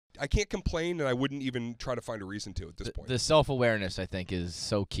I can't complain, and I wouldn't even try to find a reason to at this point. The self-awareness, I think, is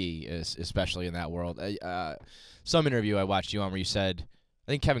so key, especially in that world. Some interview I watched you on where you said,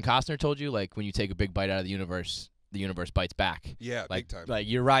 I think Kevin Costner told you, like, when you take a big bite out of the universe bites back. Yeah, like, big time. Like,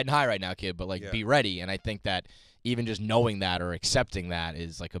 you're riding high right now, kid, but, like, be ready. And I think that even just knowing that or accepting that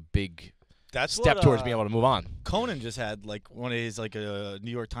is, like, a big step towards being able to move on. Conan just had, like, one of his, like, a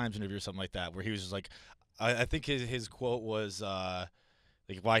New York Times interview or something like that, where he was just like, I think his quote was, like,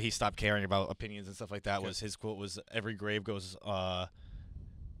 why he stopped caring about opinions and stuff like that was, his quote was, every grave goes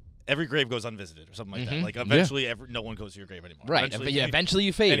unvisited or something like that. Like, eventually no one goes to your grave anymore. Right. Eventually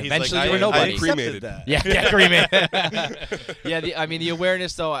you fade. And Eventually like, you're nobody. I cremated. That. Yeah, cremated. Yeah, the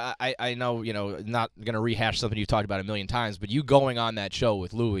awareness, though, I know, not going to rehash something you've talked about a million times, but you going on that show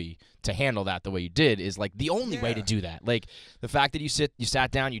with Louie to handle that the way you did is, like, the only way to do that. Like, the fact that you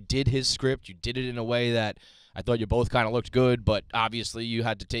sat down, you did his script, you did it in a way that I thought you both kind of looked good, but obviously you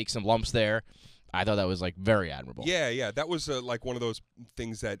had to take some lumps there. I thought that was, like, very admirable. Yeah. That was, like, one of those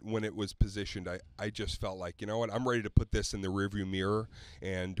things that when it was positioned, I just felt like, you know what, I'm ready to put this in the rearview mirror.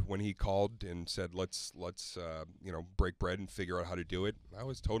 And when he called and said, let's break bread and figure out how to do it, I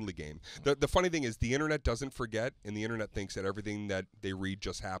was totally game. The funny thing is the internet doesn't forget, and the internet thinks that everything that they read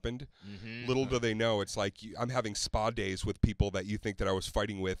just happened. Little do they know, it's like I'm having spa days with people that you think that I was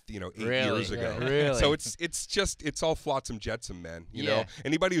fighting with, 8 years ago. Really? So it's all flotsam jetsam, man. You know,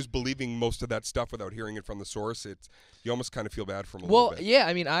 anybody who's believing most of that stuff without hearing it from the source, you almost kind of feel bad for them a little bit. Well, yeah,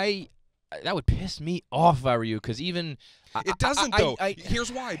 I mean, that would piss me off if I were you, because even it doesn't though.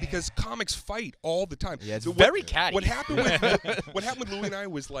 Here's why: because comics fight all the time. Yeah, it's very catty. What happened with Louie and I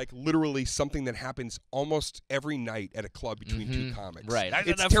was like literally something that happens almost every night at a club between two comics. Right.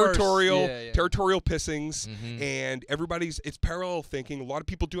 It's territorial pissings, and it's parallel thinking. A lot of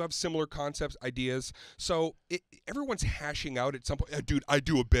people do have similar concepts, ideas. So everyone's hashing out at some point. Dude, I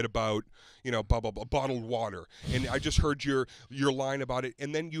do a bit about blah blah blah, bottled water, and I just heard your line about it,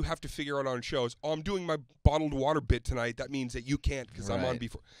 and then you have to figure out on shows. Oh, I'm doing my bottled water bit tonight. That means that you can't because I'm on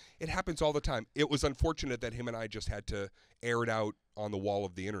before. It happens all the time. It was unfortunate that him and I just had to air it out on the wall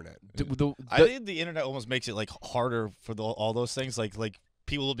of the internet. I think the internet almost makes it, like, harder for all those things. Like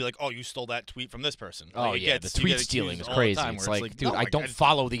people will be like, "Oh, you stole that tweet from this person." Oh, like, yeah, the tweet stealing is crazy. It's like, dude, I don't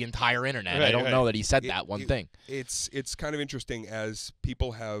follow the entire internet. Right, I don't know that he said that one thing. It's kind of interesting as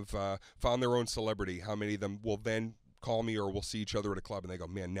people have found their own celebrity. How many of them will then call me or we'll see each other at a club and they go,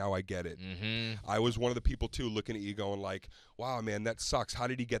 man, now I get it. I was one of the people too looking at you going like, wow, man, that sucks. How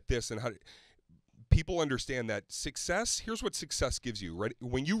did he get this? And people understand that success, here's what success gives you, right?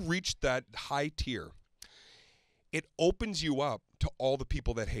 When you reach that high tier, it opens you up to all the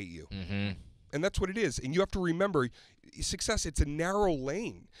people that hate you. And that's what it is. And you have to remember, success, it's a narrow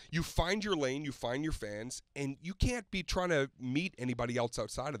lane. You find your lane, you find your fans, and you can't be trying to meet anybody else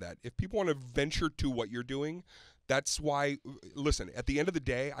outside of that. If people want to venture to what you're doing, that's why, listen, at the end of the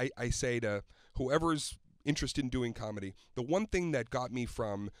day, I say to whoever's interested in doing comedy, the one thing that got me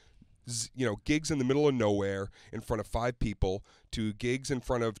from gigs in the middle of nowhere in front of 5 people to gigs in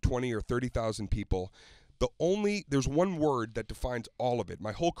front of 20 or 30,000 people, there's one word that defines all of it.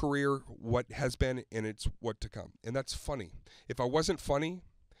 My whole career, what has been, and it's what to come. And that's funny. If I wasn't funny,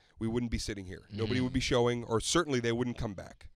 we wouldn't be sitting here. Nobody would be showing, or certainly they wouldn't come back.